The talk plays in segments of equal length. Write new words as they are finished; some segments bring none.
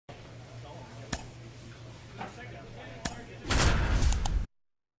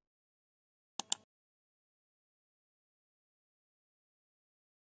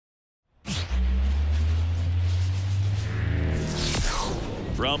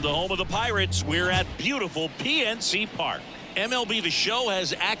From the home of the Pirates, we're at beautiful PNC Park. MLB The Show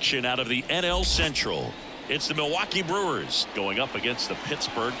has action out of the NL Central. It's the Milwaukee Brewers going up against the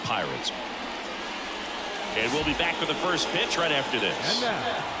Pittsburgh Pirates. And we'll be back with the first pitch right after this. And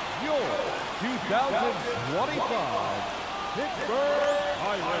now, your 2025 Pittsburgh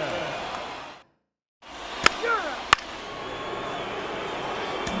Pirates.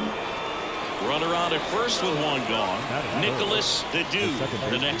 Runner on at first with one gone. Nicholas, the dude,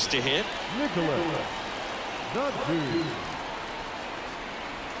 the next to hit. Nicholas, the dude.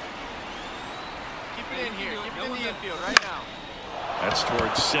 Keep it in here. Keep it in the infield right now. That's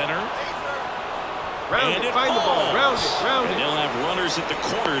towards center. Round it, find the ball. Round it, round it. And they'll have runners at the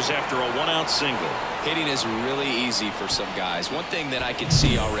corners after a one-out single. Hitting is really easy for some guys. One thing that I can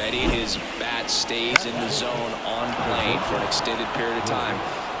see already, his bat stays in the zone on plane for an extended period of time.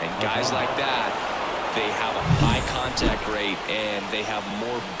 And guys like that, they have a high contact rate and they have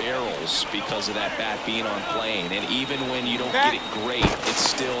more barrels because of that bat being on plane. And even when you don't get it great, it's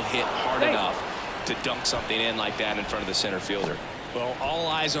still hit hard enough to dunk something in like that in front of the center fielder. Well, all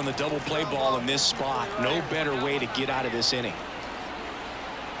eyes on the double play ball in this spot. No better way to get out of this inning.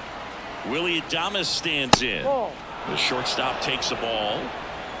 Willie Adames stands in. The shortstop takes the ball.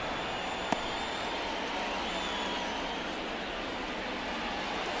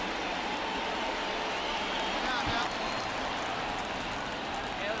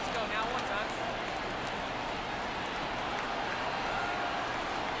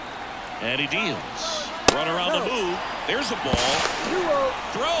 And he deals. Runner on the move. There's the ball.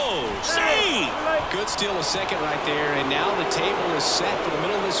 Throw. Save. Good steal a second right there. And now the table is set for the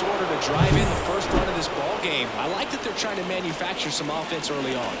middle of this order to drive in the first run of this ball game. I like that they're trying to manufacture some offense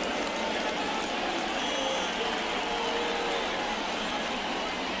early on.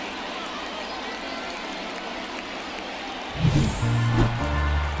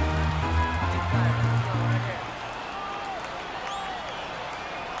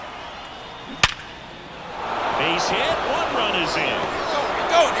 Base hit. One run is in. You're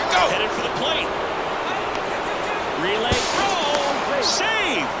going. Headed for the plate. Relay throw.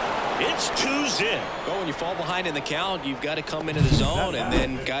 Save. It's 2-0. Well, when you fall behind in the count, you've got to come into the zone, and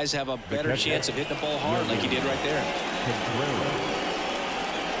then guys have a better chance of hitting the ball hard like you did right there.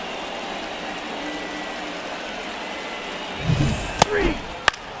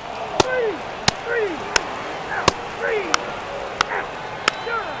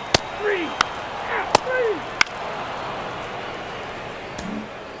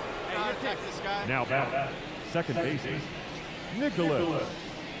 Now back, second baseman, Nicholas,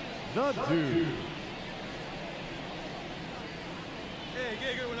 the dude. Hey,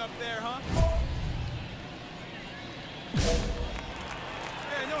 get a good one up there, huh?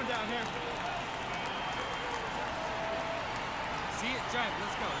 Hey, no one down here. See it, drive.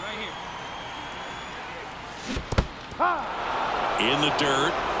 Let's go, right here. In the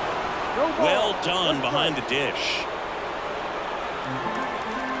dirt. Well done behind the dish.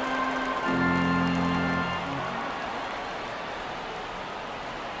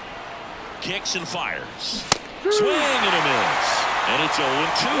 Kicks and fires. Swing and a miss. And it's 0-2.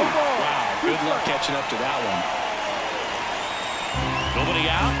 Wow, good luck catching up to that one. Nobody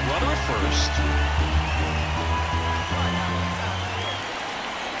out. Runner at first.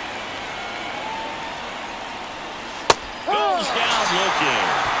 Goes down looking.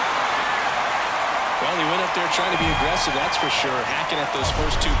 Well, he went up there trying to be aggressive, that's for sure, hacking at those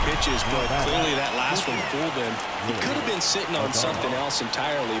first two pitches, but clearly that last one fooled him. He could have been sitting on something else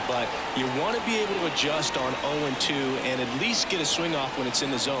entirely, but you want to be able to adjust on 0-2 and at least get a swing off when it's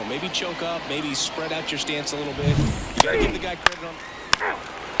in the zone. Maybe choke up, maybe spread out your stance a little bit. You got to give the guy credit on.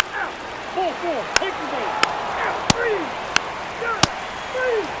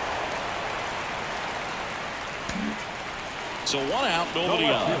 So one out, nobody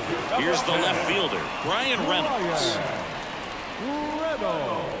on. Here's the left fielder, Brian Reynolds.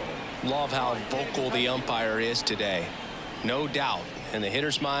 Love how vocal the umpire is today. No doubt in the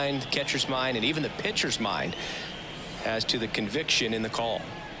hitter's mind, catcher's mind, and even the pitcher's mind as to the conviction in the call.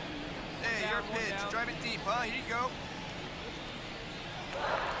 Hey, your pitch. Drive it deep, huh? Here you go.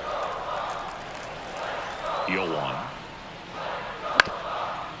 0-1.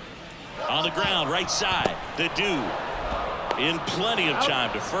 On the ground, right side, the dude. In plenty of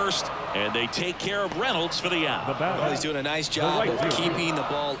time to first, and they take care of Reynolds for the out. Well, he's doing a nice job of keeping the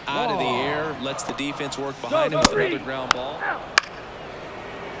ball out of the air, lets the defense work behind him with another ground ball.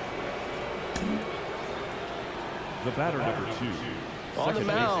 The batter, number 2. On the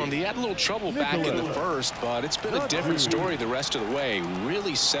mound, he had a little trouble back in the first, but it's been a different story the rest of the way.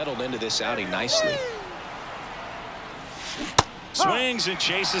 Really settled into this outing nicely. Swings and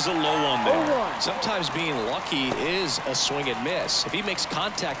chases a low one there. Sometimes being lucky is a swing and miss. If he makes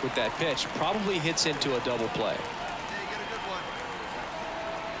contact with that pitch, probably hits into a double play.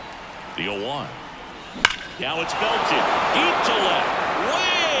 The 0-1. Now it's belted. Deep to left.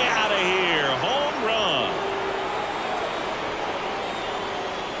 Way out of here. Home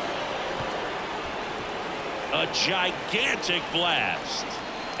run. A gigantic blast.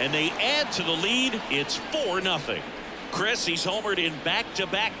 And they add to the lead. It's 4-0. Chris, he's homered in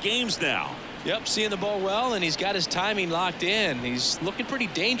back-to-back games now. Yep, seeing the ball well, and he's got his timing locked in. He's looking pretty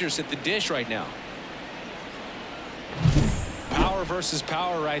dangerous at the dish right now. Power versus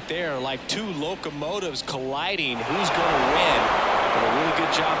power right there, like two locomotives colliding. Who's going to win? But a really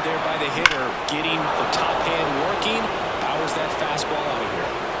good job there by the hitter, getting the top hand working. Powers that fastball out of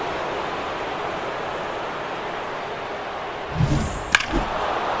here.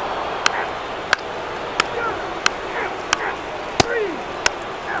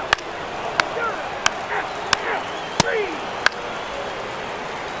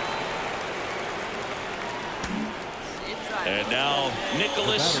 And now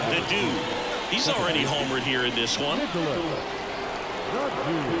Nicholas the Dude. He's already homered here in this one.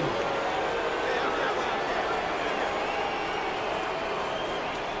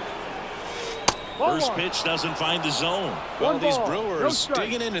 First pitch doesn't find the zone. Well, these Brewers,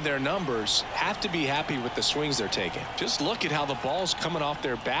 digging into their numbers, have to be happy with the swings they're taking. Just look at how the ball's coming off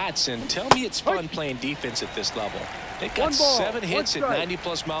their bats, and tell me it's fun playing defense at this level. They've got 7 hits at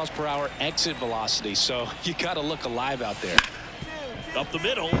 90+ miles per hour exit velocity, so you got to look alive out there. Up the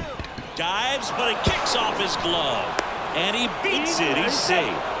middle, dives, but it kicks off his glove, and he beats it. He's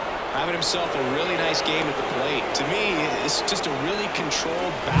safe. Having himself a really nice game at the plate. To me, it's just a really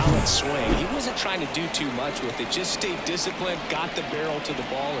controlled, balanced swing. He wasn't trying to do too much with it. Just stayed disciplined, got the barrel to the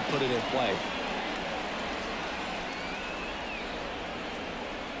ball, and put it in play.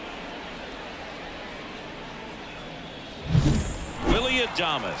 Willie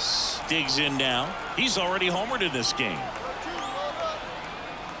Adames digs in now. He's already homered in this game.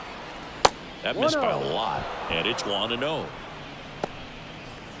 That missed by a lot, and it's 1-0.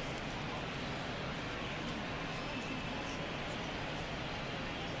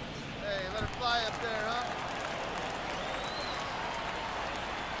 Fly up there,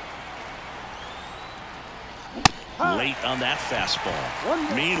 huh? Late on that fastball.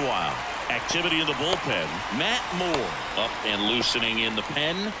 Meanwhile, activity in the bullpen. Matt Moore up and loosening in the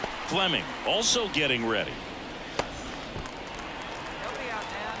pen. Fleming also getting ready.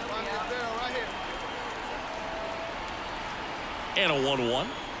 And a 1-1.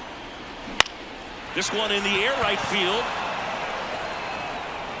 This one in the air right field.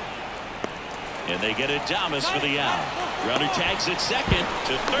 And they get Adames for the out. Runner tags at second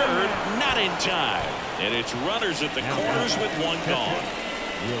to third, not in time. And it's runners at the corners with one gone.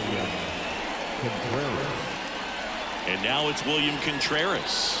 And now it's William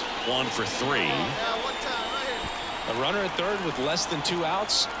Contreras. 1 for 3. A runner at third with less than 2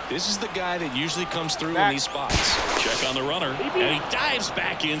 outs. This is the guy that usually comes through in these spots. Check on the runner, and he dives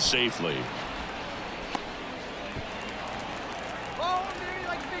back in safely.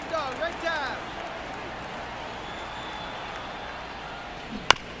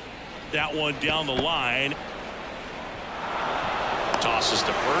 That one down the line. Tosses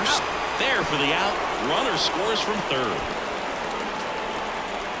to first. There for the out. Runner scores from third.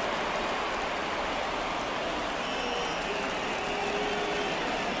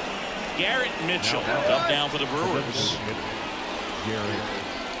 Garrett Mitchell up down for the Brewers. Garrett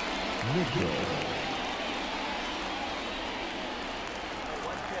Mitchell.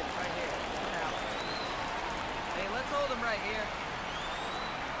 Hey, let's hold him right here.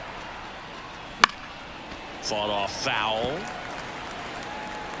 Fought off foul.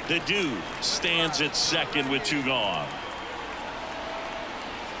 The Dude stands at second with 2 gone.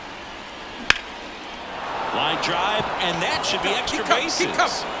 Line drive, and that should be extra bases.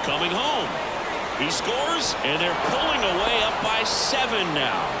 Coming home. He scores, and they're pulling away up by 7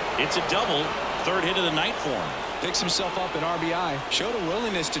 now. It's a double. 3rd hit of the night for him. Picks himself up an RBI. Showed a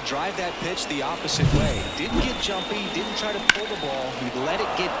willingness to drive that pitch the opposite way. Didn't get jumpy, didn't try to pull the ball. He let it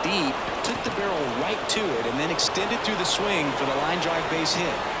get deep, took the barrel right to it, and then extended through the swing for the line drive base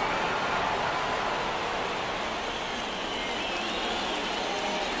hit.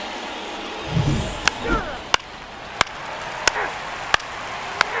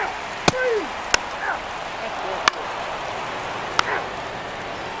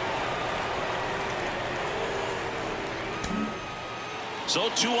 So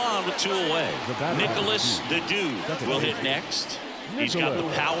 2 on with 2 away. Nicholas the Dude will hit next. He's got the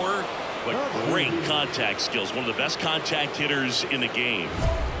power but great contact skills. One of the best contact hitters in the game.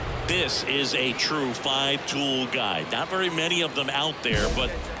 This is a true five-tool guy. Not very many of them out there, but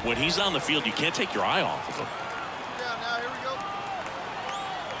when he's on the field, you can't take your eye off of him.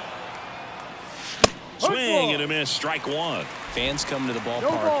 Swing and a miss, strike one. Fans come to the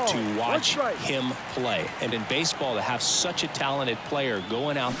ballpark to watch him play. And in baseball, to have such a talented player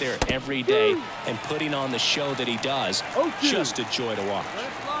going out there every day and putting on the show that he does, just a joy to watch. Let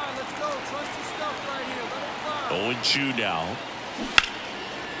it fly. Let's go. Trust your stuff right here. Let it fly. 0-2 now.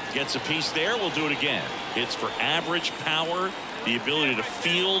 Gets a piece there. We'll do it again. Hits for average power, the ability to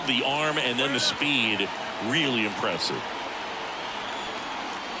field, the arm, and then the speed. Really impressive.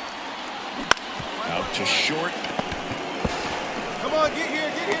 Out to short. Come on, get here,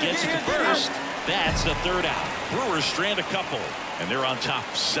 get here, Gets it to first. That's the third out. Brewers strand a couple, and they're on top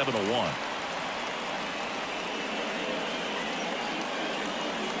 7-1.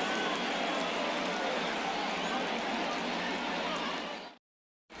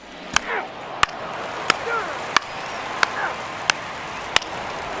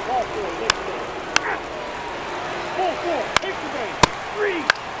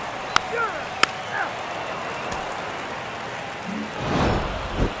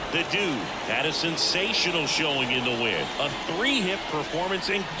 The dude had a sensational showing in the win. A 3-hit performance,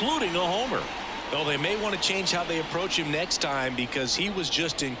 including a homer. Well, they may want to change how they approach him next time because he was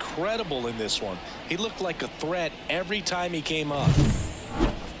just incredible in this one. He looked like a threat every time he came up.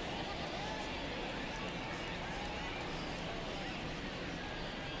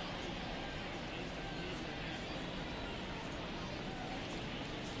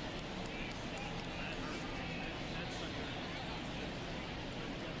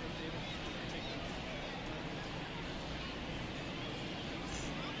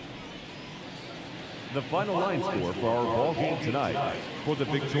 The final line score for our ball game tonight. For the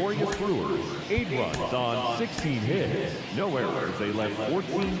victorious Brewers, 8 runs on 16 hits. No errors. They left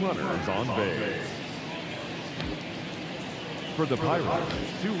 14 runners on base. For the Pirates,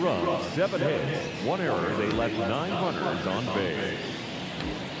 2 runs, 7 hits. 1 error. They left 9 runners on base.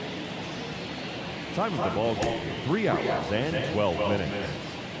 Time of the ball game, 3 hours and 12 minutes.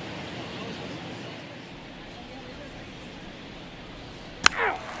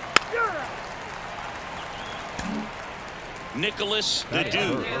 Nicholas, the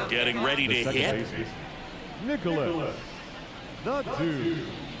dude, getting ready to hit. Nicholas, the dude. Here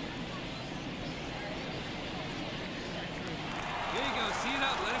you go. See it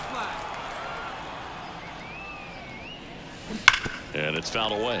up. Let it fly. And it's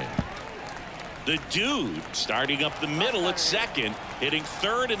fouled away. The dude starting up the middle at second, hitting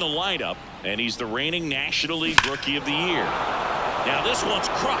third in the lineup, and he's the reigning National League Rookie of the Year. Now this one's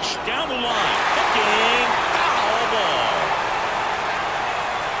crushed down the line. Hooking, foul ball.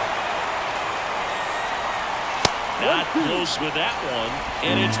 Not close with that one,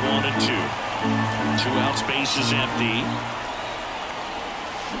 and it's 1-2. 2 outs, base is empty.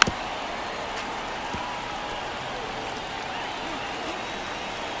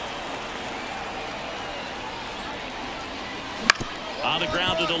 On the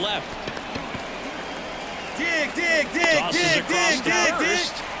ground to the left. Tosses across to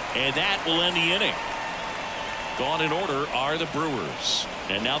first, and that will end the inning. Gone in order are the Brewers.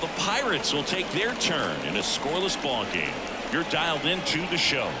 And now the Pirates will take their turn in a scoreless ball game. You're dialed into the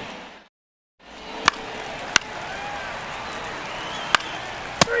show.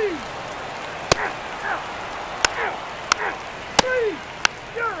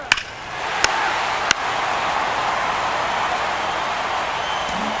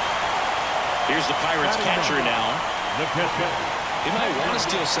 Here's the Pirates catcher now. The pitcher. He might want to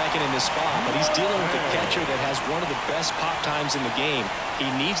steal second in this spot, but he's dealing with a catcher that has one of the best pop times in the game. He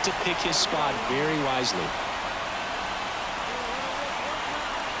needs to pick his spot very wisely.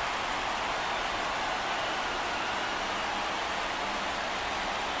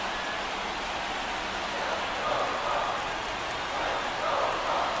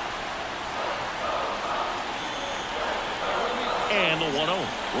 And the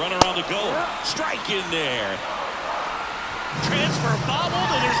 1-0. Runner on the go. Strike in there. Transfer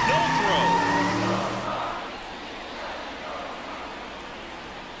bobbled, and there's no throw.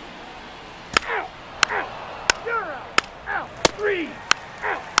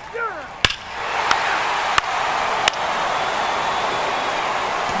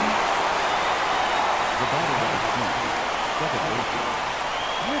 The batter number 2, second baseman,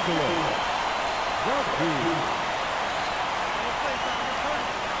 Nicholas, the dude.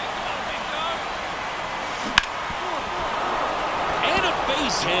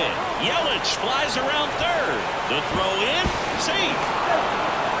 Base hit. Yelich flies around third. The throw in, safe.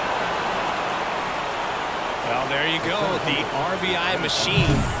 there you go. The RBI machine.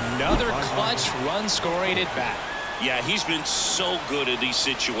 Another clutch run scoring at bat. Yeah, he's been so good in these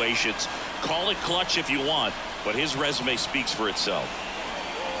situations. Call it clutch if you want, but his resume speaks for itself.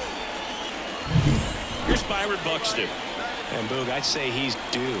 Here's Byron Buxton. And Boog, I'd say he's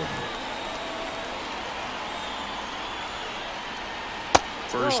due.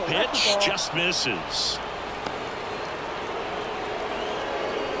 First pitch just misses.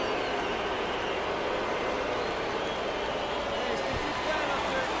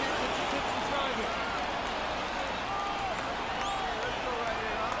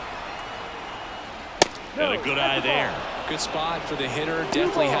 And a good eye there. Good spot for the hitter.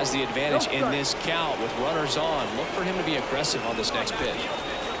 Definitely has the advantage in this count with runners on. Look for him to be aggressive on this next pitch.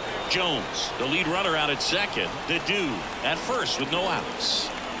 Jones, the lead runner out at second. The dude at first with no outs.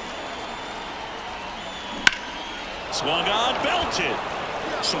 Swung on, belted.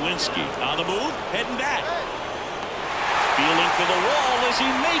 Sawinski on the move, heading back. Feeling for the wall as he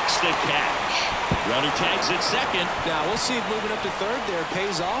makes the catch. Runner tags at second. Now we'll see if moving up to third there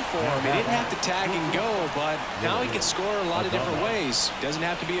pays off for him. He didn't have to tag and go, but now he can score a lot of different ways. Doesn't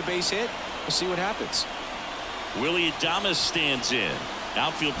have to be a base hit. We'll see what happens. Willie Adames stands in.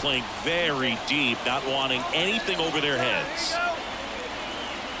 Outfield playing very deep, not wanting anything over their heads.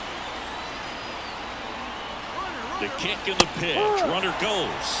 The kick and the pitch. Runner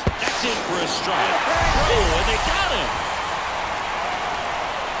goes. That's in for a strike. Oh, and they got him.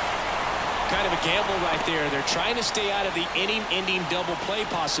 Kind of a gamble right there. They're trying to stay out of the inning-ending double play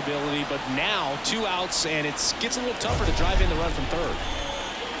possibility, but now 2 outs, and it gets a little tougher to drive in the run from third.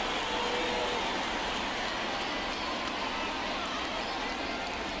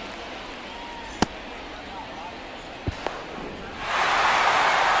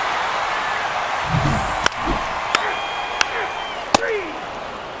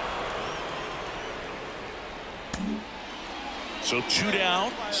 So 2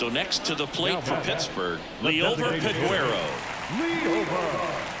 down. So next to the plate for Pittsburgh, Liover Peguero.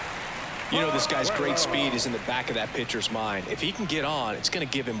 You know, this guy's great speed is in the back of that pitcher's mind. If he can get on, it's going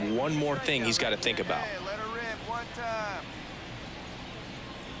to give him one more thing he's got to think about. Let her rip one time.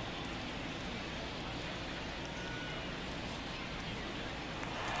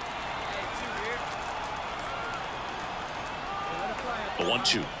 The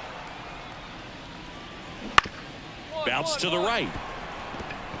 1-2. Bounce to the right.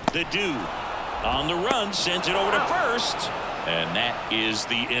 The dude on the run sends it over to first. And that is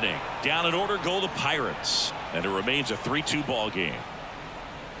the inning. Down in order go the Pirates. And it remains a 3-2 ball game.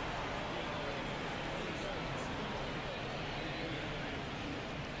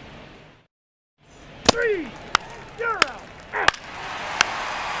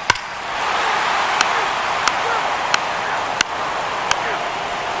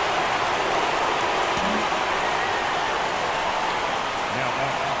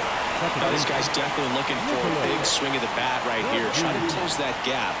 This guy's definitely looking for a big swing of the bat right here. Try to close that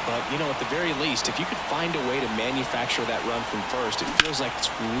gap. But, you know, at the very least, if you could find a way to manufacture that run from first, it feels like it's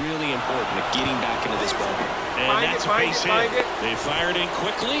really important to getting back into this ball game. And that's a base hit. They fired in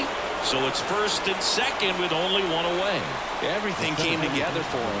quickly, so it's first and second with only 1 away. Everything came together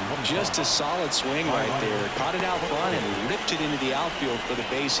for him. Just a solid swing right there. Caught it out front and ripped it into the outfield for the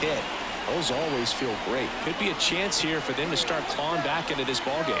base hit. Those always feel great. Could be a chance here for them to start clawing back into this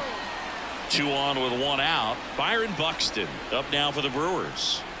ball game. 2 on with 1 out. Byron Buxton up now for the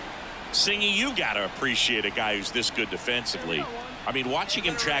Brewers. Singy, you got to appreciate a guy who's this good defensively. I mean, watching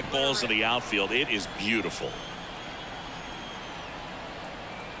him track balls in the outfield, it is beautiful.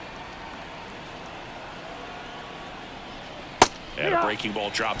 And a breaking ball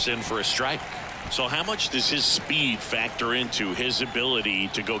drops in for a strike. So how much does his speed factor into his ability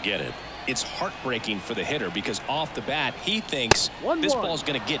to go get it? It's heartbreaking for the hitter because off the bat he thinks this ball's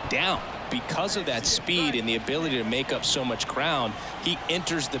going to get down. Because of that speed and the ability to make up so much ground, he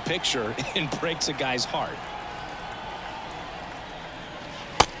enters the picture and breaks a guy's heart.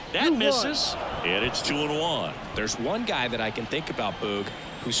 That misses, and it's 2-1. There's one guy that I can think about, Boog,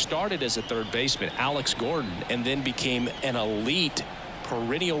 who started as a third baseman, Alex Gordon, and then became an elite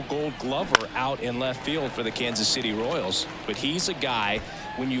perennial Gold Glover out in left field for the Kansas City Royals. But he's a guy,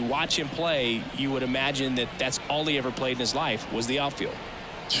 when you watch him play, you would imagine that that's all he ever played in his life was the outfield.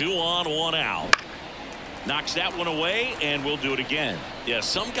 2 on, 1 out. Knocks that one away, and we'll do it again. Yeah,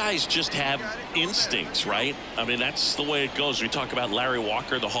 some guys just have instincts, right? I mean, that's the way it goes. We talk about Larry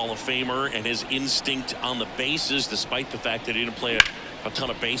Walker, the Hall of Famer, and his instinct on the bases, despite the fact that he didn't play a ton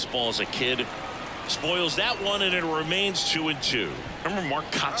of baseball as a kid. Spoils that one, and it remains 2-2. Remember Mark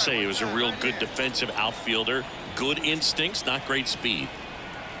Kotsay was a real good defensive outfielder. Good instincts, not great speed.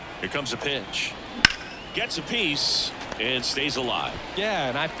 Here comes a pitch. Gets a piece and stays alive. Yeah,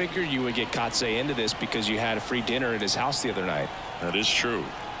 and I figured you would get Kotsay into this because you had a free dinner at his house the other night. That is true.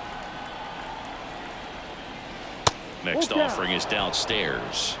 Next offering is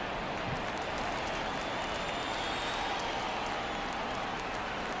downstairs.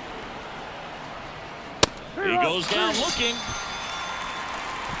 He goes down looking.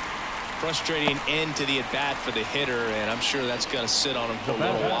 Frustrating end to the at-bat for the hitter, and I'm sure that's going to sit on him for a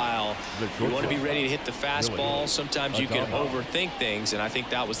little while. You want to be ready to hit the fastball. Sometimes you can overthink things, and I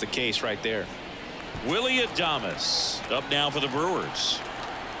think that was the case right there. Willie Adames up now for the Brewers.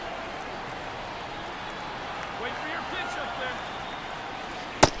 Wait for your pitch up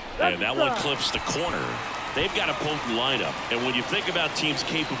there. And that one clips the corner. They've got a potent lineup, and when you think about teams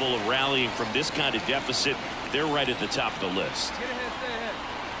capable of rallying from this kind of deficit, they're right at the top of the list. Get ahead, stay ahead.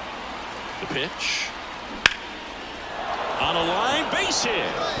 The pitch. On a line, base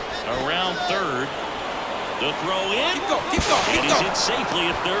hit. Around third. The throw in. Keep going, keep going, And keep he's going. in safely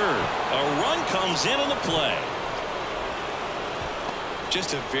at third. A run comes in on the play.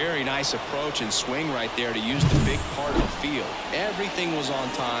 Just a very nice approach and swing right there to use the big part of the field. Everything was on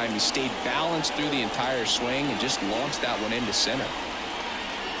time. He stayed balanced through the entire swing and just launched that one into center.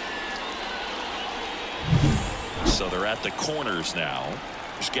 So they're at the corners now.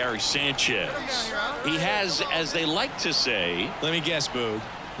 There's Gary Sanchez. He has, as they like to say, Let me guess, Boog.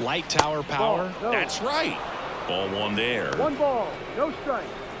 Light tower power? that's right. Ball one there. One ball, no strike.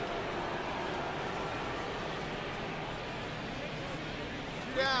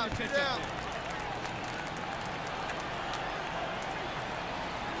 Down, down.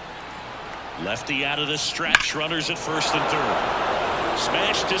 Lefty out of the stretch. Runners at first and third.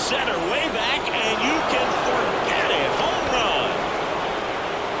 Smash to center. Way back, and you can forget it. Home run.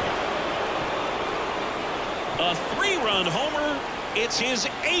 A 3-run homer. It's his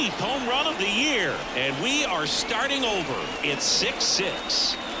 8th home run of the year. And we are starting over. It's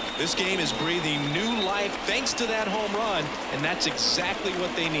 6-6. This game is breathing new life thanks to that home run, and that's exactly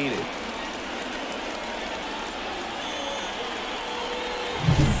what they needed.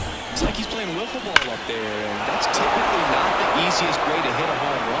 It's like he's playing wiffle ball up there, and that's typically not the easiest way to hit a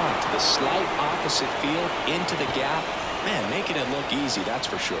home run. To the slight opposite field, into the gap. Man, making it look easy, that's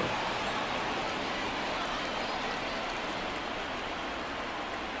for sure.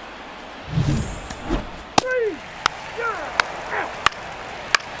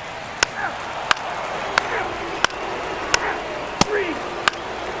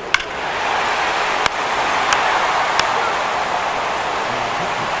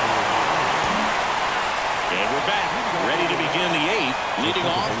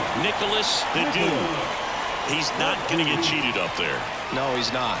 The dude. He's not going to get cheated up there. No,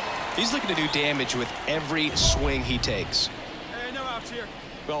 he's not. He's looking to do damage with every swing he takes. Hey, no outs here.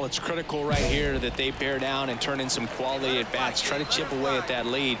 Well, it's critical right here that they bear down and turn in some quality at bats. Try to chip away at that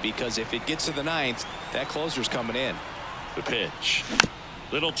lead, because if it gets to the 9th, that closer's coming in. The pitch.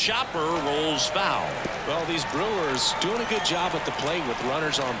 Little chopper rolls foul. Well, these Brewers doing a good job at the plate with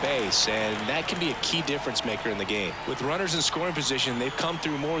runners on base, and that can be a key difference maker in the game. With runners in scoring position, they've come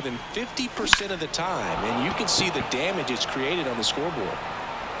through more than 50% of the time, and you can see the damage it's created on the scoreboard.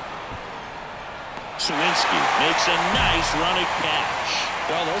 Sawinski makes a nice running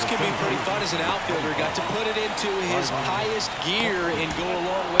catch. Well, those can be pretty fun as an outfielder. Got to put it into his highest gear and go a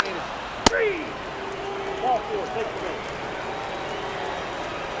long way. Ball 4, take the base.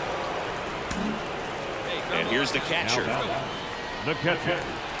 And here's the catcher. The catcher,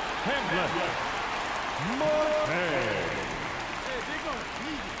 Hamlet Marte. Hey, big one.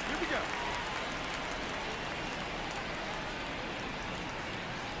 Easy. Here we go.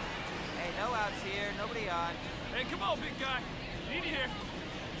 Hey, no outs here. Nobody on. Hey, come on, big guy. Need you here.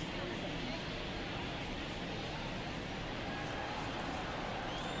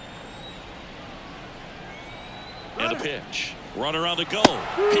 And a pitch. Runner on the go.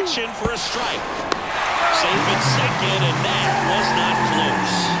 Pitch in for a strike. Safe at second, and that was not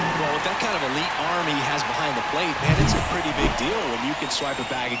close. Well, with that kind of elite arm he has behind the plate, man, it's a pretty big deal when you can swipe a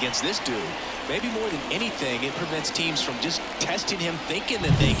bag against this dude. Maybe more than anything, it prevents teams from just testing him, thinking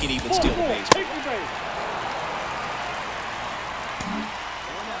that they can even steal the base. Take the base.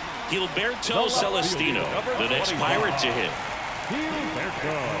 Gilberto Celestino, the next Pirate to hit.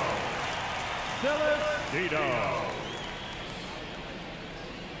 Gilberto Celestino.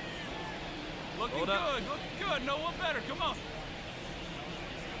 Looking good. Looking good. No one better. Come on.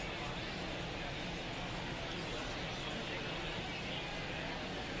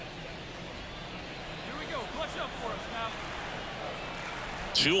 Here we go. Clutch up for us now.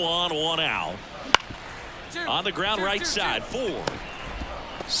 2 on, 1 out. On the ground right side. 4,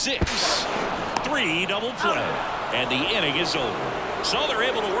 6, 3. 3 double play. And the inning is over. So they're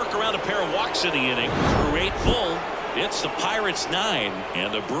able to work around a pair of walks in the inning. Through 8 full, it's the Pirates 9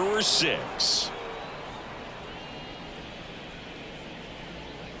 and the Brewers 6.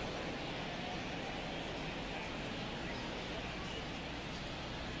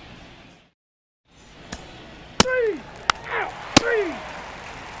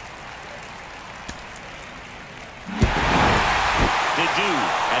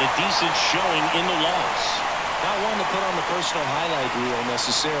 Had a decent showing in the loss. Not one to put on the personal highlight reel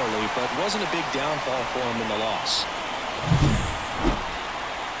necessarily, but wasn't a big downfall for him in the loss.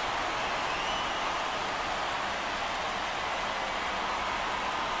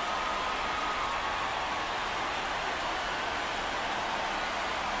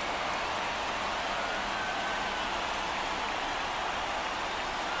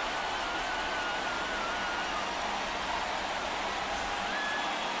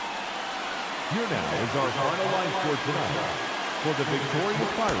 Here now is our final line score tonight. For the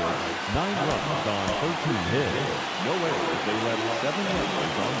victorious Pirates, 9 runs on 13 hits. No errors, they left 7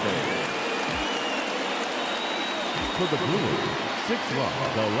 runners on base. For the Brewers, 6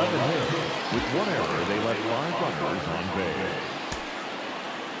 runs, 11 hits. With 1 error, they left 5 runners on base.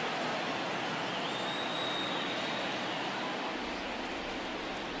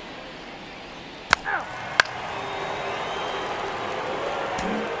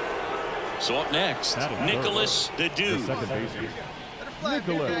 So up next, Nicholas the Dude. Second baseman,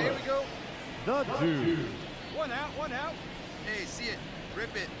 Nicholas. Here we go. the Dude. One out. Hey, see it.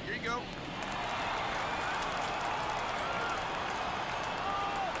 Rip it. Here you go.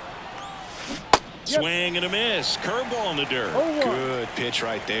 Swing and a miss. Curveball in the dirt. Good pitch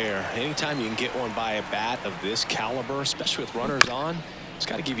right there. Anytime you can get one by a bat of this caliber, especially with runners on, it's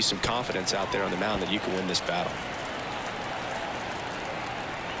got to give you some confidence out there on the mound that you can win this battle.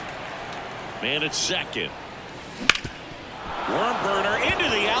 Man at second. Worm burner into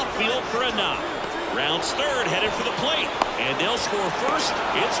the outfield for a knock. Rounds third, headed for the plate. And they'll score first.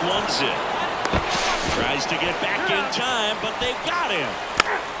 It's 1-0. Tries to get back in time, but they've got him.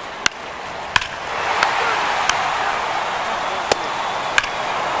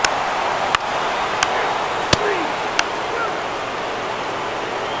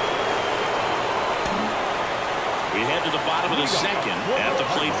 We head to the bottom of the second. At the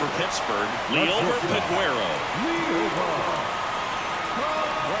plate for Pittsburgh, Leover Peguero.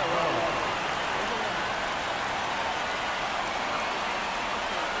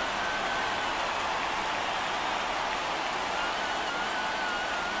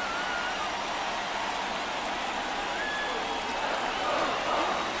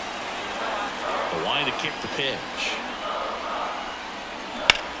 The line to kick the pitch.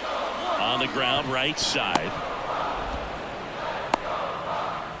 On the ground, right side.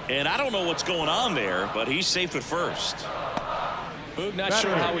 And I don't know what's going on there, but he's safe at first. Boog, not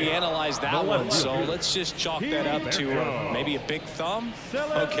sure how we analyzed that one, so let's just chalk that up to maybe a big thumb.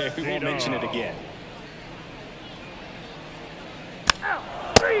 Okay, we won't mention it again.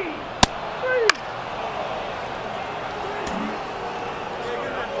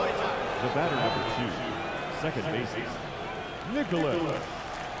 The batter number 2, second baseman, Nicholas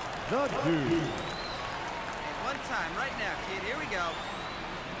the Dude. One time, right now, kid. Here we go.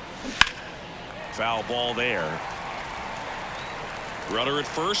 Foul ball there. Runner at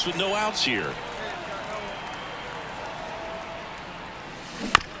first with no outs here.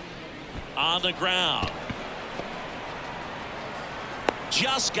 On the ground.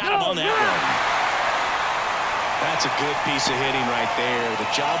 Just got him on that one. That's a good piece of hitting right there. The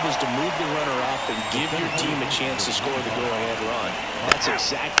job was to move the runner up and give your team a chance to score the go-ahead run. That's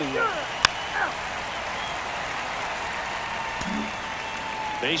exactly right.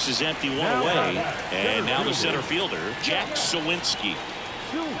 Base is empty, 1 away. And now the center fielder, Jack Sawinski.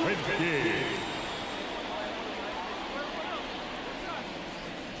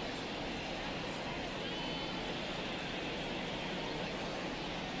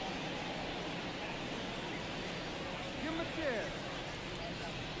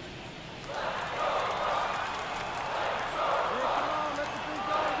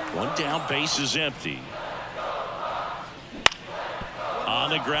 One down, base is empty. On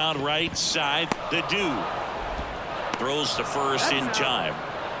the ground, right side, the Dude throws to first in time.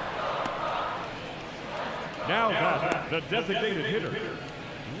 Now back, the designated hitter,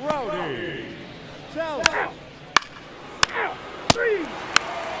 Rowdy Tell. Three.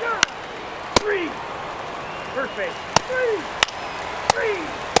 First base.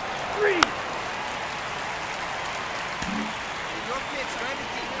 Three. Your pitch, trying to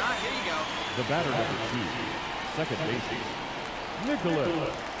keep. Here you go. The batter number 2, second baseman, Nicholas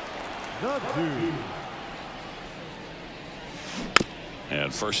the 2.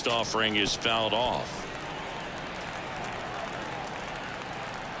 And first offering is fouled off.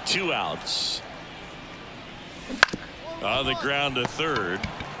 2 outs. On the ground to third.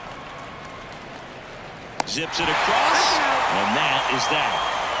 Zips it across. And that is that.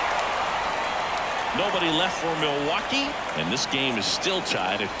 Nobody left for Milwaukee. And this game is still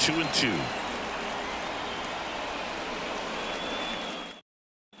tied at 2-2.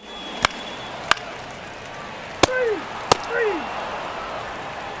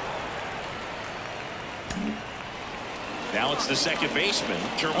 Now it's the second baseman,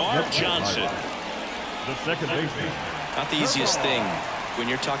 Termarr Johnson. The second baseman. Not the easiest thing when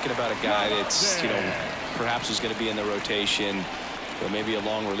you're talking about a guy that's, perhaps is going to be in the rotation, or maybe a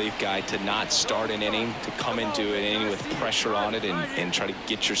long relief guy, to not start an inning, to come into an inning with pressure on it and try to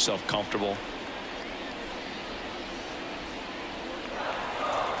get yourself comfortable.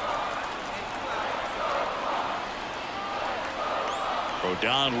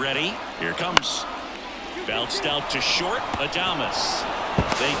 Rodon ready. Here comes. Bounced out to short. Adames.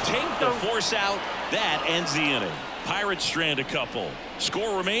 They take the force out. That ends the inning. Pirates strand a couple.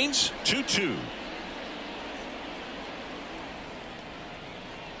 Score remains 2-2.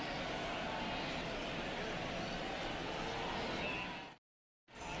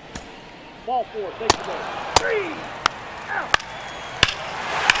 Ball 4, take the ball. 3. Out.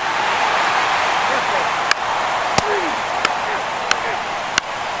 Perfect. 3.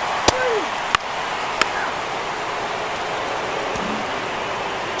 Out.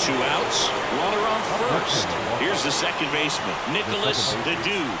 2 outs. Runner on first. Here's the second baseman, Nicholas the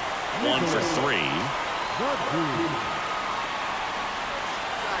Dude. 1 for 3.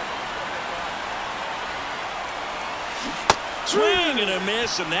 Swing and a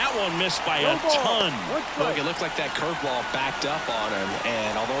miss, and that one missed by a ton. Look, it looked like that curveball backed up on him,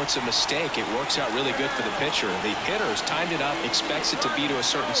 and although it's a mistake, it works out really good for the pitcher. The hitter has timed it up, expects it to be to a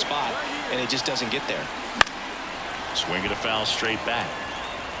certain spot, and it just doesn't get there. Swing and a foul straight back.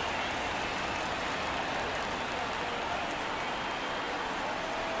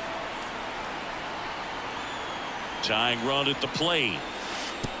 Tying run at the plate.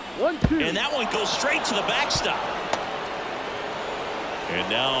 1-2. And that one goes straight to the backstop. And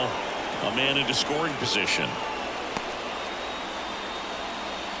now a man into scoring position.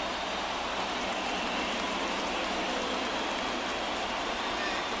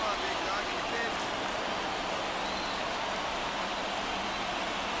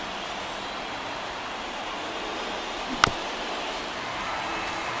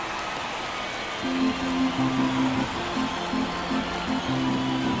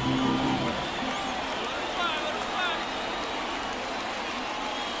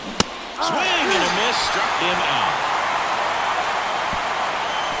 Swing and a miss, struck him out.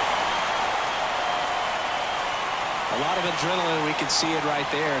 A lot of adrenaline, we can see it right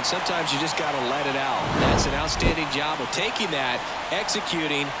there, and sometimes you just got to let it out. That's an outstanding job of taking that,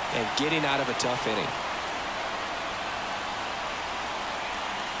 executing, and getting out of a tough inning.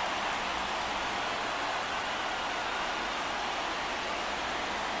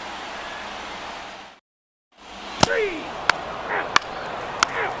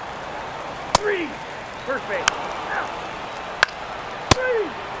 First base. Out. 3.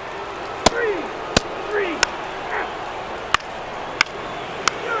 Out.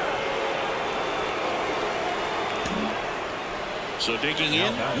 So digging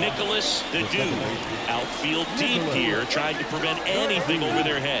in, Nicholas the Dude. Outfield deep here, trying to prevent anything over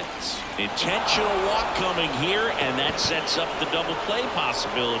their heads. Intentional walk coming here, and that sets up the double play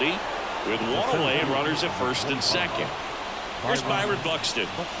possibility with 1 away and runners at first and second. Here's Byron Buxton.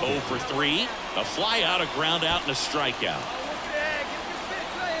 0 for 3. A fly out, a ground out, and a strikeout.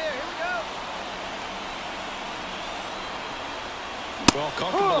 Well,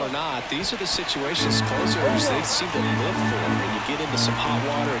 comfortable or not, these are the situations closers they seem to live for. When you get into some hot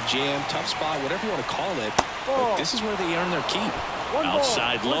water, a jam, tough spot, whatever you want to call it, but this is where they earn their keep.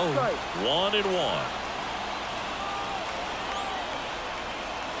 Outside low, 1-1.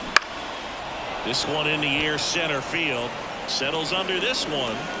 This one in the air, center field. Settles under this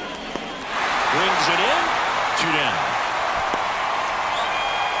one. Brings it in. 2 down.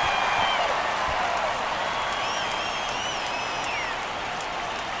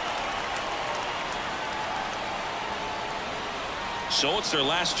 So it's their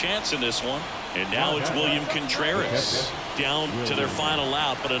last chance in this one. And now it's William Contreras down to their final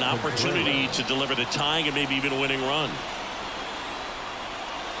out, but an opportunity to deliver the tying and maybe even a winning run.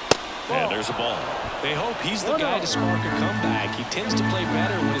 And there's a ball. They hope he's the guy to spark a comeback. He tends to play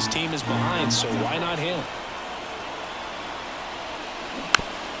better when his team is behind, so why not him?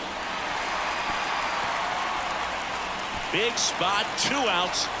 Big spot, 2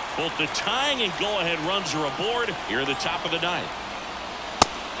 outs. Both the tying and go-ahead runs are aboard here at the top of the 9th.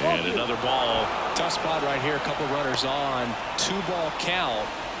 And another ball. Tough spot right here. A couple runners on. 2-ball count.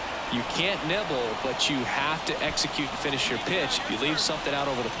 You can't nibble, but you have to execute and finish your pitch. If you leave something out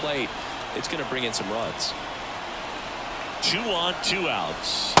over the plate, it's going to bring in some runs. 2 on, 2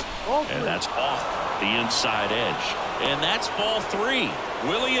 outs. And that's off the inside edge. And that's ball 3.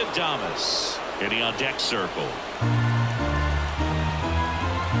 Willie Adames hitting on deck circle.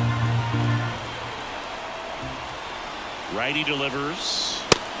 Righty delivers.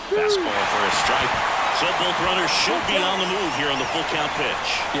 Fastball for a strike. So both runners should be on the move here on the full count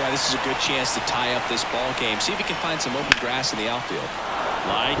pitch. Yeah, this is a good chance to tie up this ball game. See if he can find some open grass in the outfield.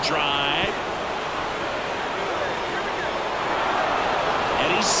 Line drive.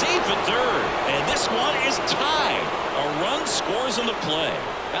 And he's safe at third. And this one is tied. A run scores on the play.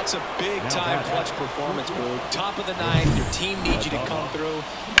 That's a big-time clutch performance, Boog. Top of the 9th, your team needs you to come through,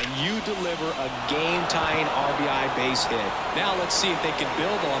 and you deliver a game-tying RBI base hit. Now let's see if they can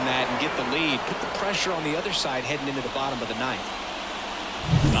build on that and get the lead. Put the pressure on the other side heading into the bottom of the 9th.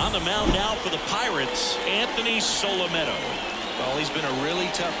 On the mound now for the Pirates, Anthony Solometo. Well, he's been a really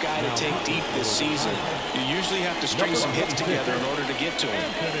tough guy to take deep this season. You usually have to string some hits together in order to get to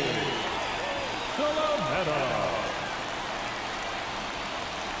him.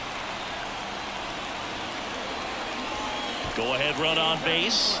 Go-ahead run on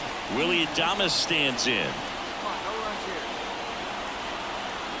base. Willie Adames stands in.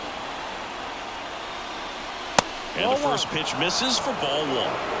 And the first pitch misses for ball 1.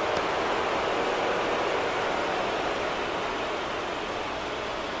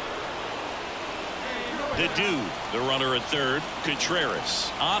 The dude, the runner at third.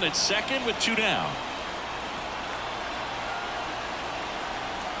 Contreras on at second with 2 down.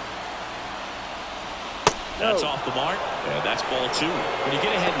 That's off the mark, and that's ball 2. When you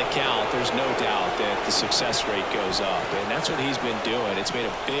get ahead in the count, there's no doubt that the success rate goes up, and that's what he's been doing. It's made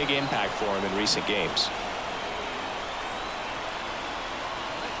a big impact for him in recent games.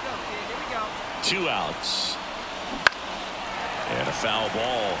 Let's go, kid. Here we go. 2 outs. And a foul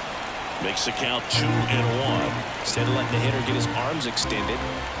ball. Makes the count 2-1. Instead of letting the hitter get his arms extended,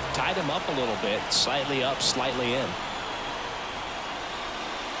 tied him up a little bit, slightly up, slightly in.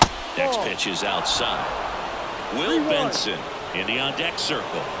 Next pitch is outside. Will Benson in the on-deck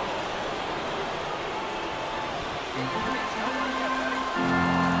circle.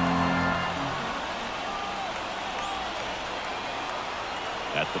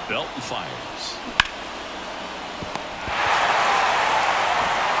 At the belt and fires.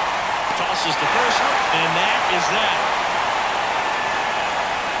 Tosses the first, and that is that.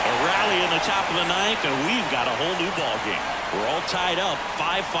 A rally in the top of the 9th, and we've got a whole new ball game. We're all tied up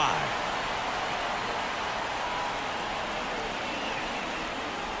 5-5.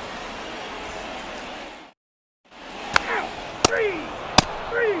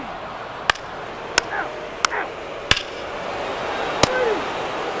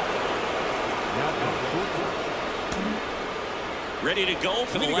 Ready to go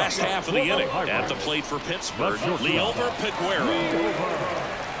for the last half of the inning. At the plate for Pittsburgh, Liover Peguero.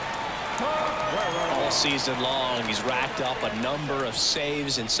 All season long, he's racked up a number of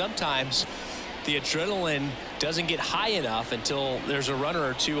saves, and sometimes the adrenaline doesn't get high enough until there's a runner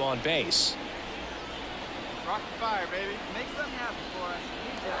or 2 on base. Rock the fire, baby. Make something happen for us.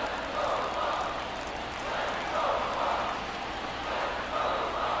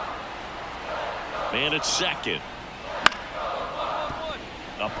 Man at second.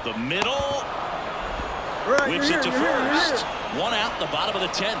 Up the middle. Whips it to first. 1 out in the bottom of the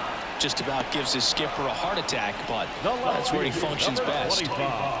 10th. Just about gives his skipper a heart attack, but that's where he functions best.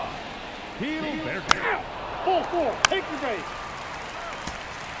 Full 4. Take your base.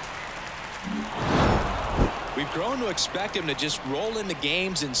 We've grown to expect him to just roll into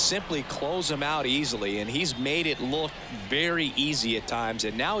games and simply close them out easily, and he's made it look very easy at times,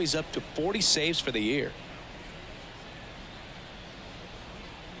 and now he's up to 40 saves for the year.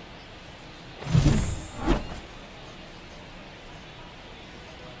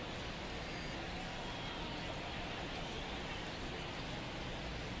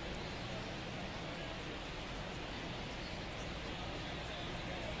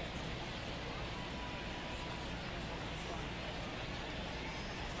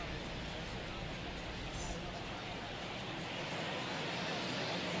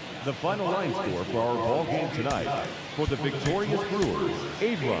 The final line score for our ball game tonight. For the victorious Brewers,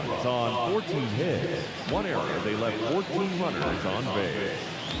 8 runs on 14 hits. 1 error, they left 14 runners on base.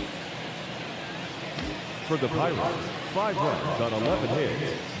 For the Pirates, 5 runs on 11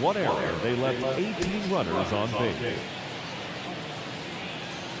 hits. 1 error, they left 18 runners on base.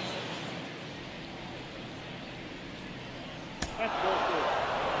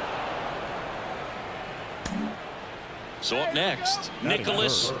 So up next,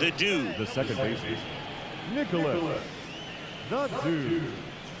 Nicholas the Dude. The second baseman, Nicholas the Dude.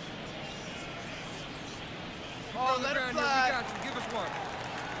 Oh, let it fly. We got you. Give us one.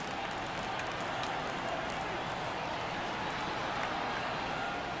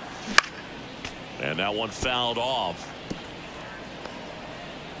 And that one fouled off.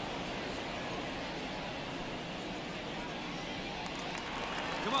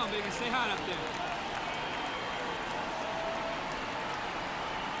 Come on, baby. Stay hot up there.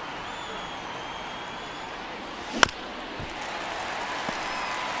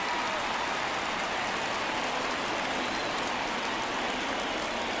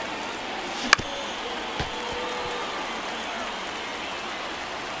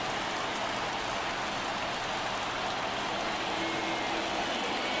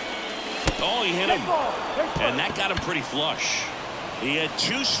 Oh, he hit him. And that got him pretty flush. He had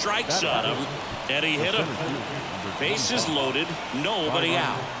 2 strikes on him, and he hit him. Bases loaded, nobody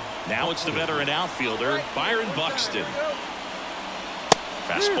out. Now it's the veteran outfielder, Byron Buxton.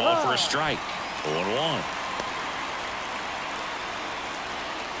 Fastball for a strike. 0-1.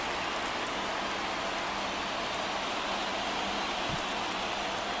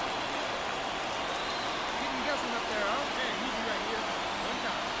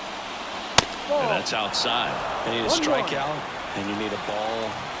 And that's outside. You need a strikeout, and you need a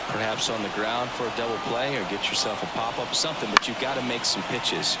ball perhaps on the ground for a double play, or get yourself a pop-up, something, but you've got to make some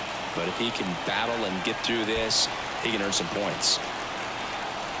pitches. But if he can battle and get through this, he can earn some points.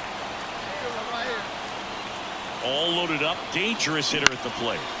 All loaded up, dangerous hitter at the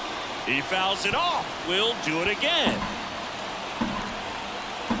plate. He fouls it off. We'll do it again.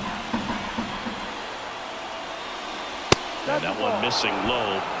 And that one missing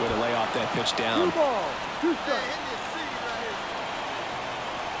low. Way to lay off that pitch down.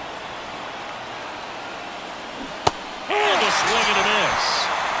 And a swing and a miss.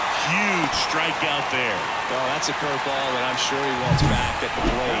 Huge strikeout there. Well, that's a curveball that I'm sure he wants back at the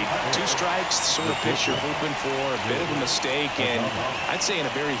plate. 2 strikes, the sort of pitch you're hoping for. A bit of a mistake, and I'd say in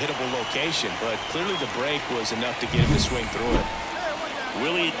a very hittable location. But clearly the break was enough to get him to swing through it.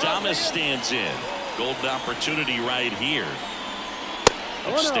 Willie Adames stands in. Golden opportunity right here.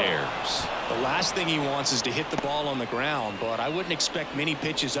 Upstairs. The last thing he wants is to hit the ball on the ground, but I wouldn't expect many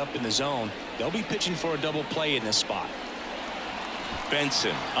pitches up in the zone. They'll be pitching for a double play in this spot.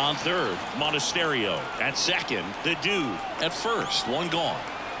 Benson on third. Monasterio at second. The Dude at first. 1 gone.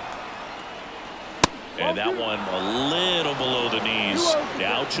 And that one a little below the knees.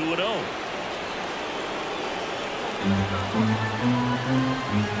 Now 2-0.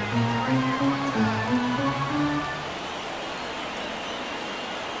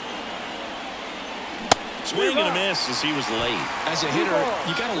 Swing and a miss as he was late. As a hitter,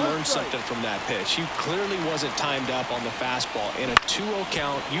 you got to learn something from that pitch. He clearly wasn't timed up on the fastball. In a 2-0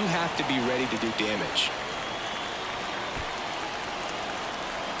 count, you have to be ready to do damage.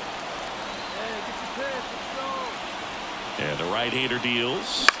 And the right-hander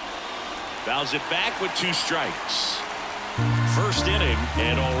deals. Fouls it back with 2 strikes. First inning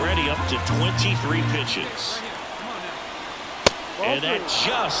and already up to 23 pitches. And that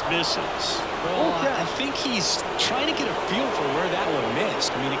just misses. Well, I think he's trying to get a feel for where that one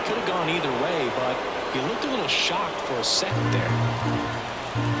missed. I mean, it could have gone either way, but he looked a little shocked for a second there.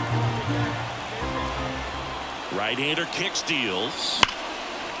 Right-hander kicks, deals.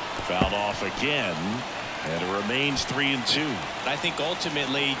 Fouled off again. And it remains 3-2. I think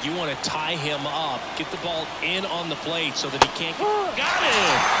ultimately you want to tie him up, get the ball in on the plate so that he can't get... Got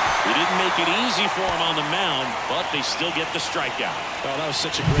it! He didn't make it easy for him on the mound, but they still get the strikeout. Well, that was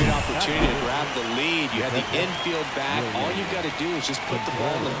such a great opportunity to grab the lead. You had the infield back. All you've got to do is just put the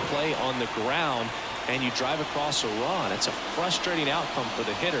ball in play on the ground, and you drive across a run. It's a frustrating outcome for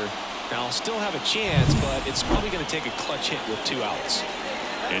the hitter. Now, I'll still have a chance, but it's probably going to take a clutch hit with 2 outs.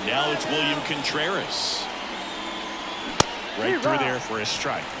 And now it's William Contreras. Right through there for a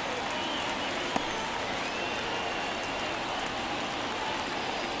strike.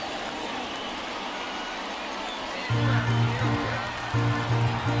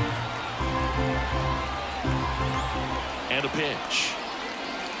 And a pitch.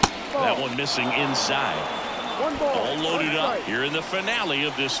 That one missing inside. All loaded up here in the finale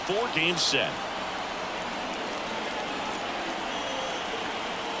of this 4-game set.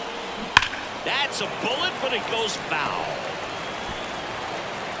 That's a bullet, but it goes foul.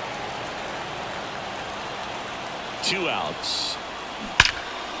 2 outs.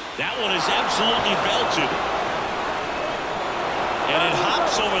 That one is absolutely belted. And it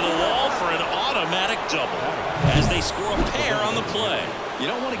hops over the wall for an automatic double as they score a pair on the play. You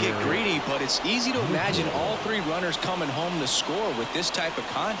don't want to get greedy, but it's easy to imagine all three runners coming home to score with this type of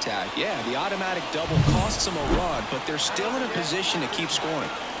contact. Yeah, the automatic double costs them a run, but they're still in a position to keep scoring.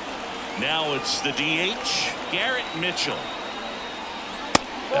 Now it's the DH, Garrett Mitchell.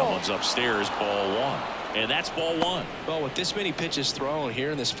 That one's upstairs, ball one. And that's ball one. Well, with this many pitches thrown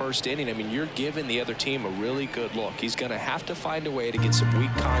here in this first inning, I mean, you're giving the other team a really good look. He's going to have to find a way to get some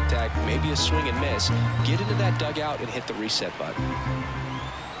weak contact, maybe a swing and miss, get into that dugout and hit the reset button.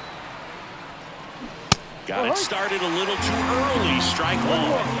 Got it started a little too early. Strike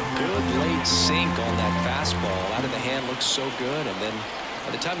one. Good late sink on that fastball. Out of the hand looks so good, and then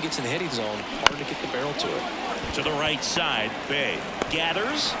by the time it gets in the hitting zone, hard to get the barrel to it. To the right side, Bay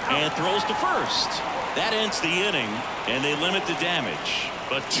gathers and throws to first. That ends the inning, and they limit the damage.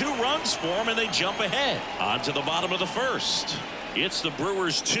 But 2 runs for them, and they jump ahead. On to the bottom of the first. It's the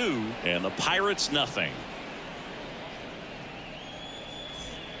Brewers 2 and the Pirates nothing.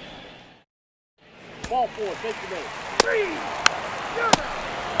 Ball 4, take the base. 3, you're out.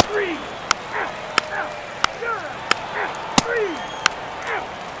 3, out, you're out. 3, out.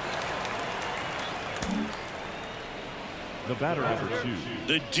 The batter number 2.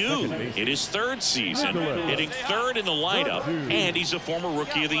 The Dude in his 3rd season, hitting 3rd in the lineup, and he's a former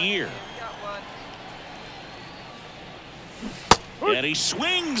Rookie of the Year. And he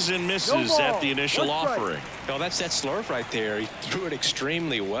swings and misses at the initial offering. Oh, that's that slurve right there. He threw it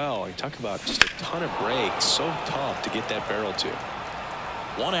extremely well. You talk about just a ton of breaks. So tough to get that barrel to.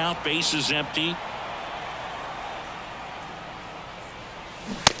 1 out, base is empty.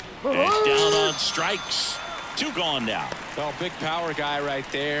 And down on strikes. 2 gone now. Well, big power guy right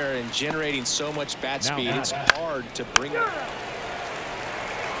there and generating so much bat speed. It's hard to bring it.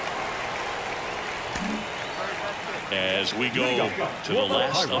 As we go to the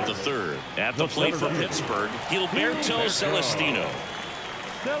last of the 3rd. At the plate for Pittsburgh, Gilberto Celestino.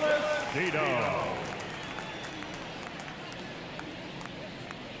 Celestino.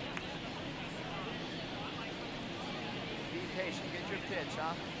 Be patient. Get your pitch,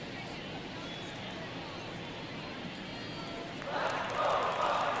 huh?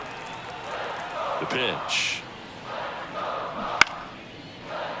 The pitch.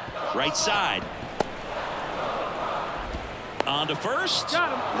 Right side. On to first.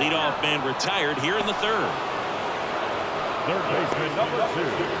 Leadoff man retired here in the 3rd. Third baseman number 2.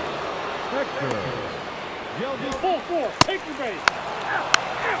 Hector. Ball 4, take the base. Out,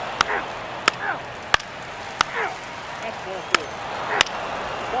 out, out, out, out. That's ball 4.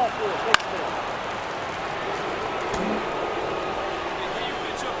 Ball 4, take the base.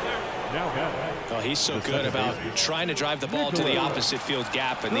 Well, he's so good about trying to drive the ball to the opposite field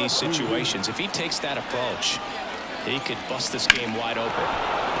gap in these situations. If he takes that approach, he could bust this game wide open.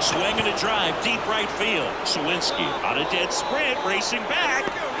 Swing and a drive, deep right field. Sawinski on a dead sprint, racing back.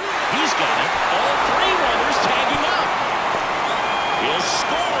 He's got it. All 3 runners tag him up. He'll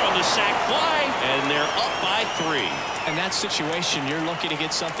score on the sac fly, and they're up by 3. In that situation, you're looking to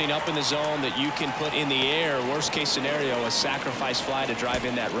get something up in the zone that you can put in the air. Worst case scenario, a sacrifice fly to drive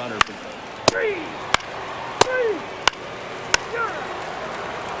in that runner. 3, 3, you're out.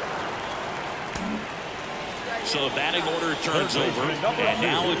 So the batting order turns over, and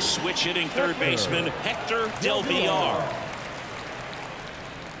now it's switch hitting 3rd baseman Hector Del Villar.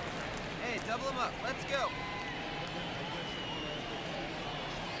 Hey, double him up. Let's go.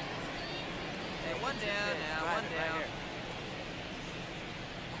 Hey, 1 down now, 1 down.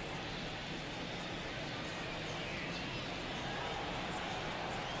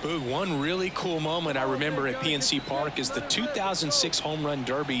 Boog, one really cool moment I remember at PNC Park is the 2006 Home Run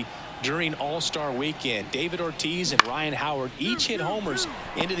Derby during All-Star Weekend. David Ortiz and Ryan Howard each hit homers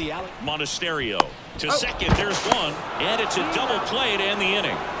into the alley. Monasterio to second. There's one, and it's a double play to end the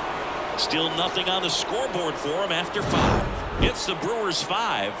inning. Still nothing on the scoreboard for him after 5. It's the Brewers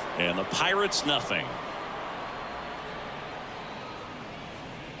 5 and the Pirates nothing.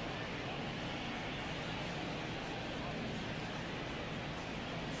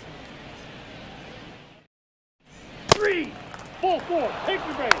 Ball 4, take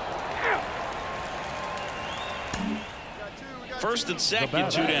the base. Out. First and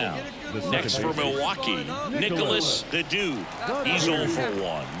second, 2 down. Next for Milwaukee, Nicholas the Dude. He's 0 for 1.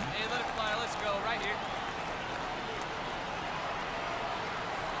 Hey, let it fly. Let's go right here.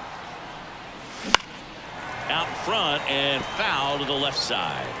 Out front and foul to the left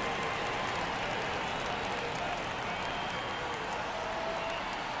side.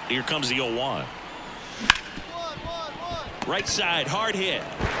 Here comes the 0-1. Right side, hard hit.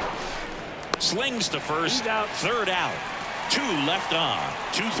 Slings to first, 3rd out. 2 left on.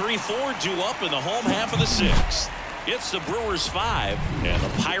 2, 3, 4 due up in the home half of the 6th. It's the Brewers 5 and the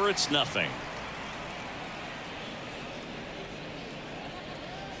Pirates nothing.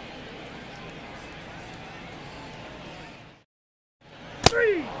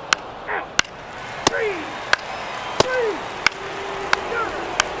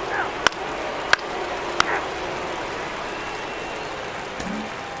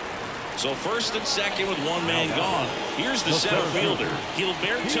 So first and second with one man gone. Here's the center fielder,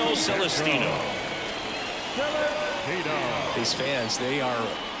 Gilberto Celestino. These fans, they are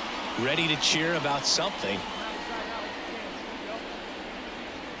ready to cheer about something.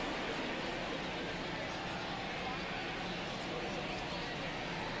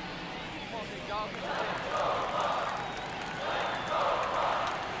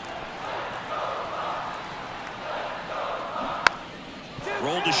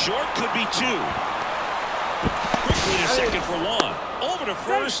 Rolled to short, could be 2. Quickly to second for 1. Over to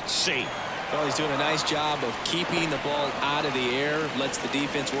first, safe. Well, he's doing a nice job of keeping the ball out of the air. Lets the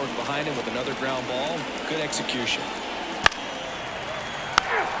defense work behind him with another ground ball. Good execution.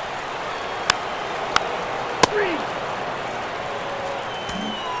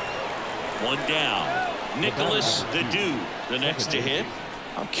 1 down. Nicholas the Dude, the next to hit.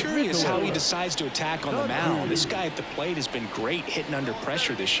 I'm curious how he decides to attack on the mound. This guy at the plate has been great hitting under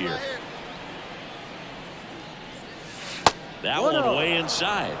pressure this year. That one way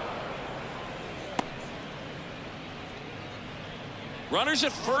inside. Runners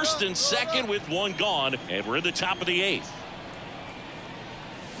at first and second with 1 gone, and we're in the top of the 8th.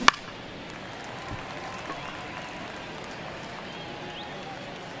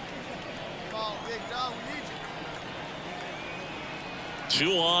 Come on, big dog, we need you.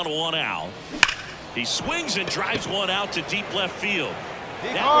 2 on, 1 out. He swings and drives one out to deep left field.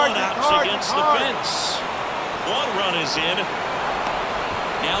 Dig That hard, one dig out's hard, against dig the hard. fence. 1 run is in.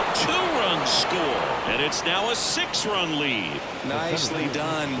 Now 2 runs score, and it's now a 6-run lead. Nicely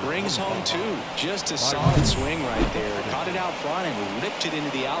done. Brings home 2. Just a solid swing right there. Caught it out front and ripped it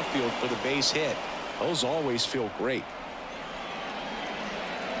into the outfield for the base hit. Those always feel great.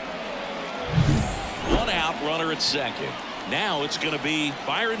 1 out, runner at second. Now it's going to be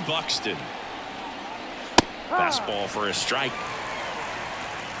Byron Buxton. Fastball for a strike.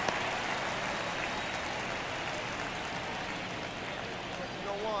 You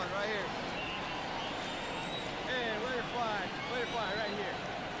go 1 right here. Hey, let it fly right here.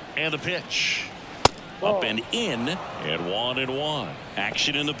 And the pitch. Up and in, and 1-1.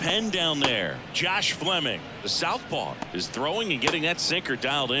 Action in the pen down there. Josh Fleming, the southpaw, is throwing and getting that sinker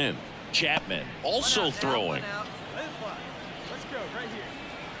dialed in. Chapman also throwing. Let it fly. Let's go right here.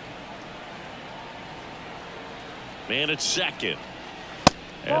 Man at second.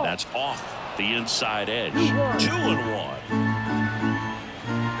 And that's off the inside edge. 2-1.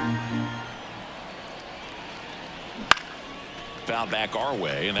 Foul back our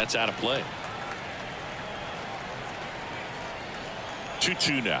way, and that's out of play.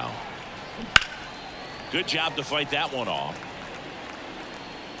 2-2 now. Good job to fight that one off.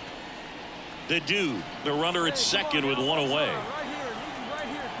 The Dude, the runner at second with 1 away. Right here, need you right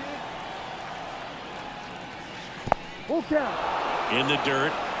here, kid. Full count. In the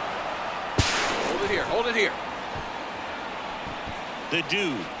dirt. Hold it here, hold it here. The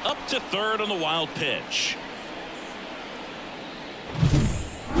Dude up to third on the wild pitch.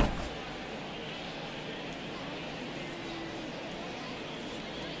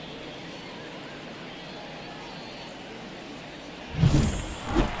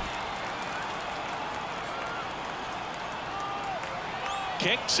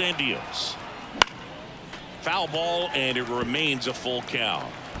 Kicks and deals. Foul ball, and it remains a full count.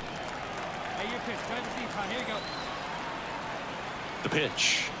 Hey, your pitch. Try to see. Here you go. The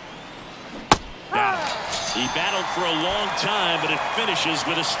pitch. Got it. He battled for a long time, but it finishes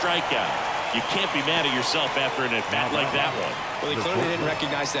with a strikeout. You can't be mad at yourself after an at-bat like that one. Well, he clearly didn't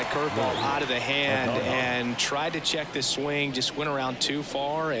recognize that curveball out of the hand and tried to check the swing, just went around too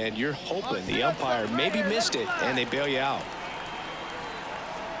far, and you're hoping the umpire maybe missed it, and they bail you out.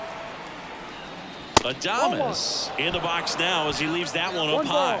 Adames in the box now as he leaves that one up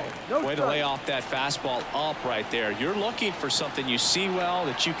high. Way to lay off that fastball up right there. You're looking for something you see well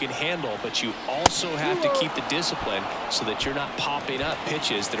that you can handle, but you also have to keep the discipline so that you're not popping up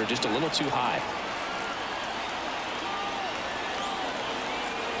pitches that are just a little too high.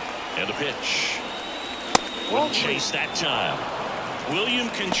 And the pitch. Wouldn't chase that time. William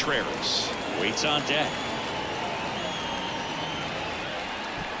Contreras waits on deck.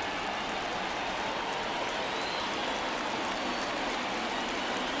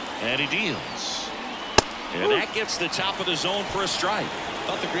 And he deals. And that gets the top of the zone for a strike.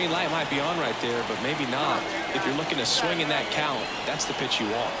 Thought the green light might be on right there, but maybe not. If you're looking to swing in that count, that's the pitch you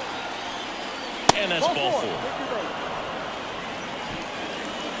want. And that's ball 4.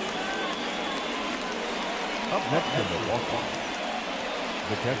 Up next in Milwaukee,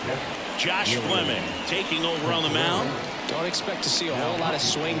 the catcher, Josh Fleming taking over on the mound. Don't expect to see a whole lot of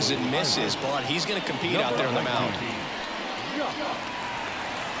swings and misses, but he's going to compete out there on the mound.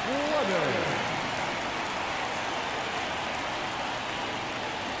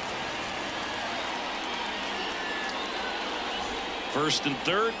 First and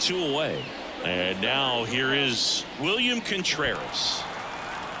third, 2 away. And now here is William Contreras.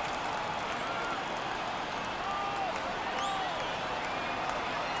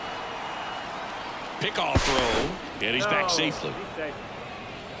 Pickoff throw, and he's back safely.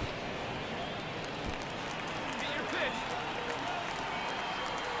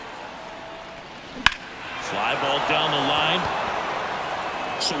 Fly ball down the line.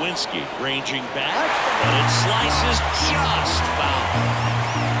 Sawinski ranging back, and it slices just foul.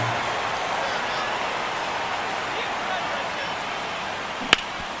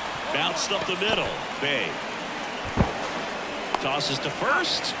 Bounced up the middle. Bay tosses to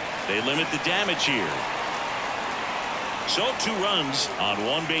first. They limit the damage here. So 2 runs on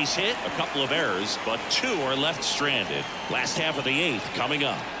 1 base hit, a couple of errors, but 2 are left stranded. Last half of the 8th coming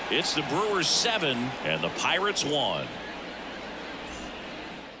up. It's the Brewers 7 and the Pirates 1.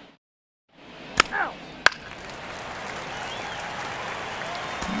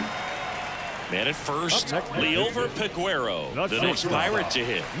 Man at first, Liover Peguero, the next Pirate to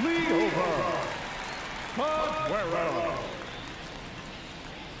hit. Liover Peguero.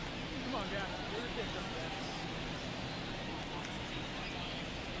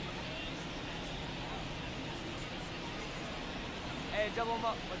 Hey, double them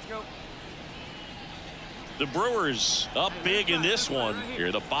up. Let's go. The Brewers up big in this one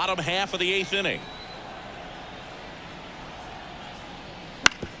here, the bottom half of the 8th inning.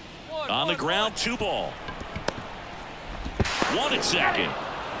 On the ground, 2 ball. 1 at second.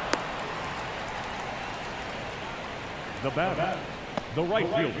 The batter, the right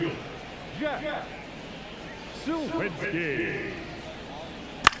fielder, Jack Sawinski.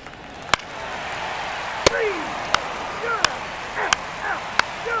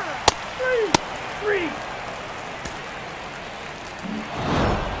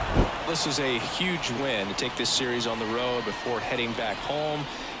 This is a huge win to take this series on the road before heading back home.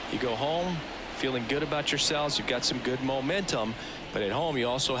 You go home feeling good about yourselves. You've got some good momentum, but at home you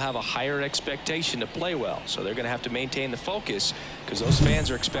also have a higher expectation to play well. So they're going to have to maintain the focus because those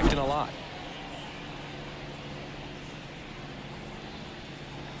fans are expecting a lot.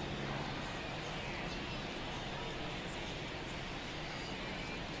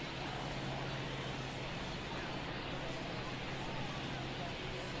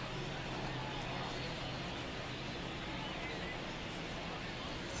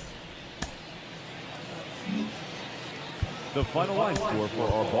 The final line score for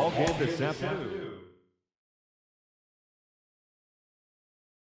our ball game this afternoon.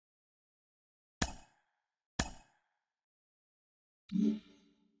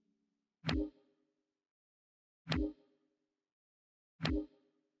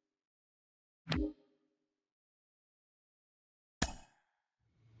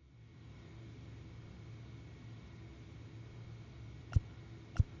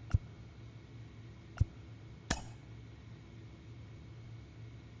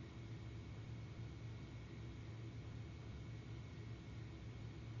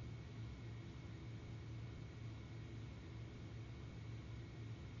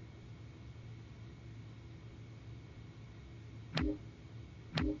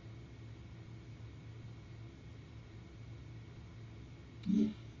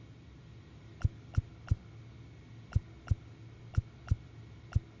 Mm-hmm.